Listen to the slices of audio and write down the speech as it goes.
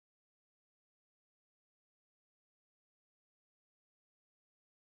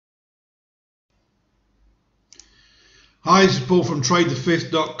Hi, this is Paul from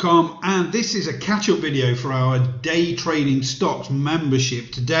TradeTheFifth.com, and this is a catch-up video for our day trading stocks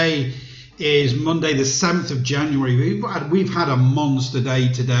membership. Today is Monday the 7th of January. We've had a monster day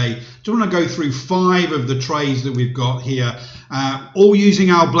today. So I want to go through 5 of the trades that we've got here, all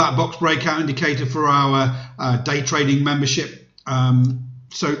using our black box breakout indicator for our day trading membership.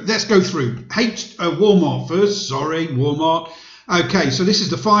 So let's go through. Walmart first, Walmart. Okay, so this is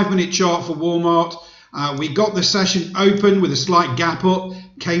the 5-minute chart for Walmart. We got the session open with a slight gap up,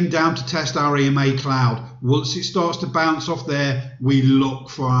 came down to test our EMA cloud. Once it starts to bounce off there, we look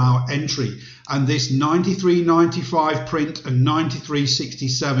for our entry. And this 93.95 print and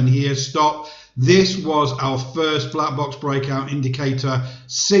 93.67 here stop. This was our first black box breakout indicator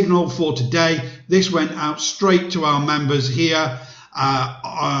signal for today. This went out straight to our members here,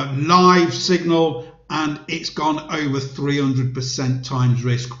 live signal. And it's gone over 300% times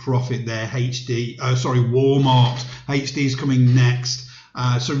risk profit there. Walmart. HD is coming next.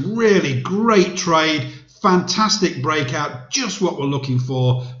 So really great trade, fantastic breakout, just what we're looking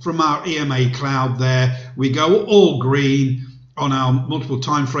for from our EMA cloud there. We go all green on our multiple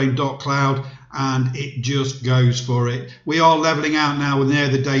time frame dot cloud, and it just goes for it. We are leveling out now, and there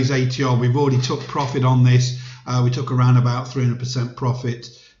the day's ATR. We've already took profit on this. We took around about 300% profit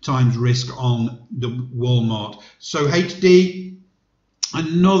times risk on the Walmart. So HD,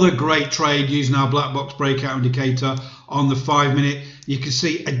 another great trade using our black box breakout indicator on the 5-minute. You can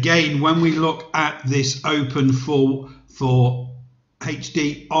see again when we look at this open for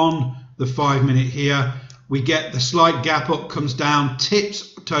HD on the 5-minute here, we get the slight gap up, comes down,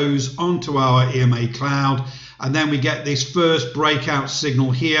 tips toes onto our EMA cloud, and then we get this first breakout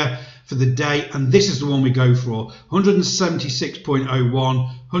signal here for the day, and this is the one we go for. 176.01,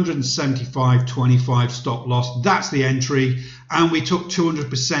 175.25 stop loss. That's the entry, and we took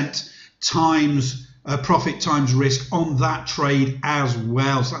 200% times profit times risk on that trade as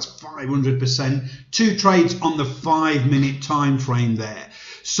well. So that's 500%. 2 trades on the 5-minute time frame there.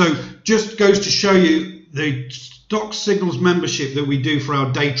 So just goes to show you the stock signals membership that we do for our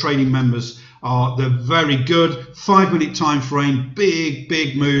day trading members. They're very good. 5-minute time frame,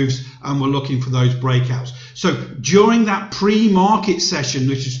 big moves, and we're looking for those breakouts. So during that pre-market session,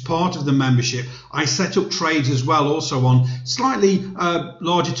 which is part of the membership, I set up trades as well, also on slightly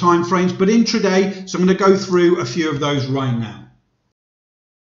larger time frames, but intraday. So I'm going to go through a few of those right now.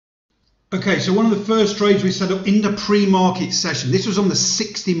 Okay, so one of the first trades we set up in the pre-market session, this was on the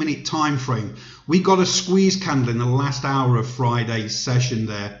 60-minute time frame. We got a squeeze candle in the last hour of Friday's session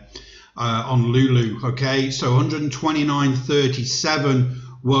there. On Lulu. Okay, so 129.37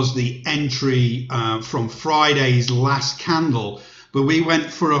 was the entry from Friday's last candle, but we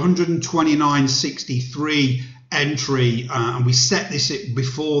went for 129.63 entry, and we set this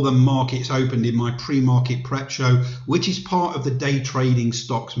before the markets opened in my pre-market prep show, which is part of the day trading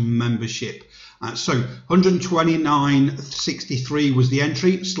stocks membership. So 129.63 was the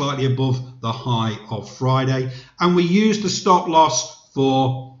entry, slightly above the high of Friday, and we used the stop loss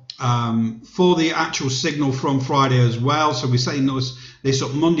for the actual signal from Friday as well. So we're setting this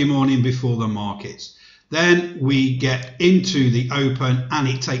up Monday morning before the markets. Then we get into the open, and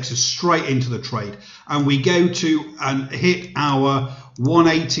it takes us straight into the trade. And we go to and hit our 1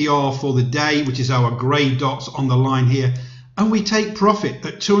 ATR for the day, which is our grey dots on the line here. And we take profit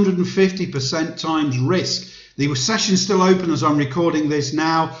at 250% times risk. The session's still open as I'm recording this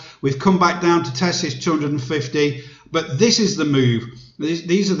now. We've come back down to test this 250, but this is the move.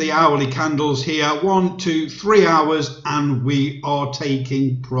 These are the hourly candles here, 1, 2, 3 hours, and we are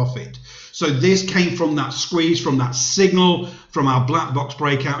taking profit. So this came from that squeeze, from that signal, from our black box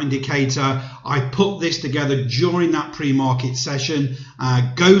breakout indicator. I put this together during that pre-market session.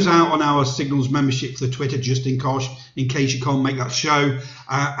 Goes out on our signals membership for the Twitter, just in case you can't make that show.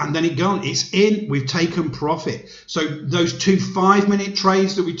 And then it's in. We've taken profit. So those 2 5-minute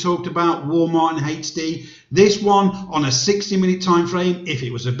trades that we talked about, Walmart and HD. This one on a 60-minute time frame, if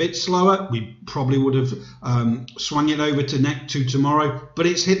it was a bit slower, we probably would have swung it over to tomorrow, but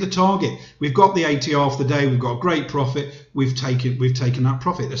it's hit the target. We've got the ATR for the day. We've got great profit. We've taken that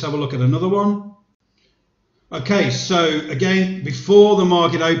profit. Let's have a look at another one. Okay, so again, before the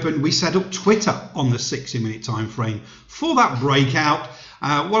market opened, we set up Twitter on the 60-minute time frame for that breakout.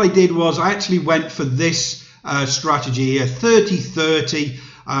 What I did was I actually went for this strategy here, 30-30.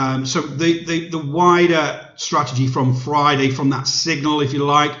 So the wider strategy from Friday, from that signal, if you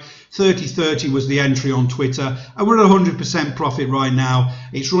like, 30-30 was the entry on Twitter, and we're at 100% profit right now.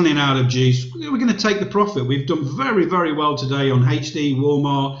 It's running out of juice. We're going to take the profit. We've done very well today on HD,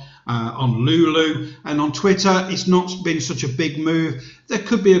 Walmart, on Lulu, and on Twitter it's not been such a big move. There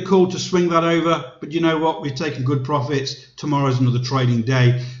could be a call to swing that over, but you know what, we've taken good profits. Tomorrow's another trading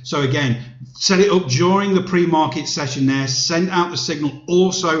day. So again, set it up during the pre-market session there, send out the signal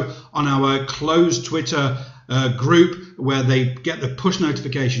also on our closed Twitter group, where they get the push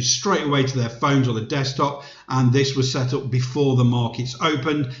notification straight away to their phones or the desktop. And this was set up before the markets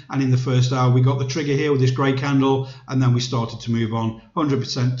opened, and in the first hour we got the trigger here with this grey candle, and then we started to move on.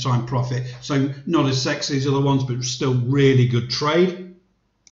 100% time profit, so not as sexy as the other ones, but still really good trade.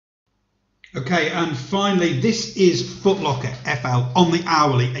 Okay, and finally, this is Footlocker FL on the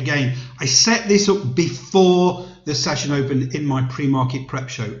hourly. Again, I set this up before the session opened in my pre-market prep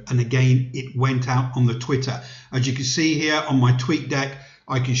show, and again it went out on the Twitter. As you can see here on my tweet deck,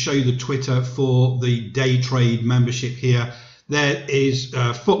 I can show you the Twitter for the day trade membership here. There is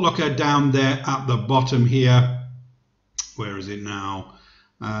Footlocker down there at the bottom here. Where is it now?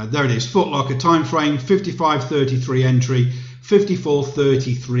 There it is, Footlocker time frame 55.33 entry,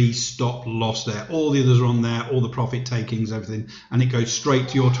 54.33 stop loss there. All the others are on there, all the profit takings, everything, and it goes straight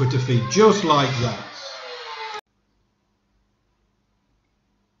to your Twitter feed just like that.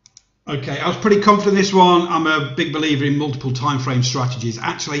 Okay, I was pretty confident in this one. I'm a big believer in multiple time frame strategies.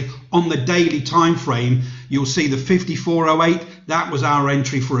 Actually, on the daily time frame, you'll see the 54.08. That was our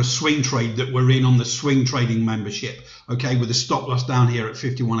entry for a swing trade that we're in on the swing trading membership. Okay, with a stop loss down here at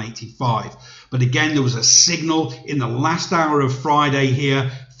 51.85. But again, there was a signal in the last hour of Friday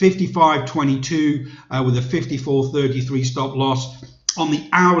here, 55.22 with a 54.33 stop loss on the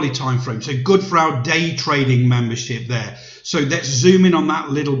hourly time frame. So good for our day trading membership there. So let's zoom in on that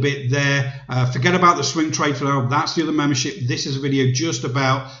little bit there. Forget about the swing trade for now. That's the other membership. This is a video just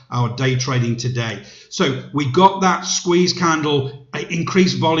about our day trading today. So we got that squeeze candle,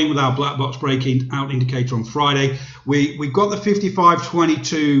 increased volume with our black box breaking out indicator on Friday. We've got the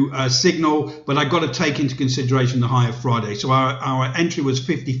 55.22 signal, but I got to take into consideration the high of Friday. So our entry was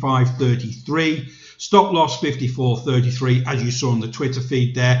 55.33. Stop loss 54.33, as you saw on the Twitter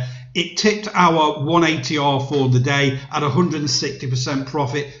feed there. It tipped our 180R for the day at 160%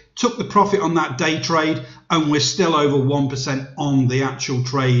 profit. Took the profit on that day trade, and we're still over 1% on the actual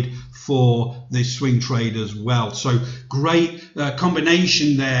trade for this swing trade as well. So great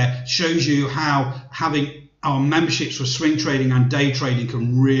combination there. Shows you how having our memberships for swing trading and day trading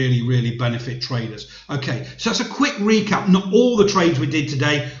can really benefit traders. Okay, so that's a quick recap. Not all the trades we did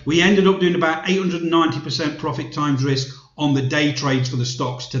today. We ended up doing about 890% profit times risk on the day trades for the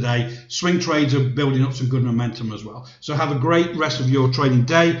stocks today. Swing trades are building up some good momentum as well. So have a great rest of your trading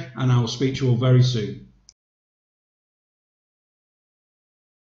day, and I will speak to you all very soon.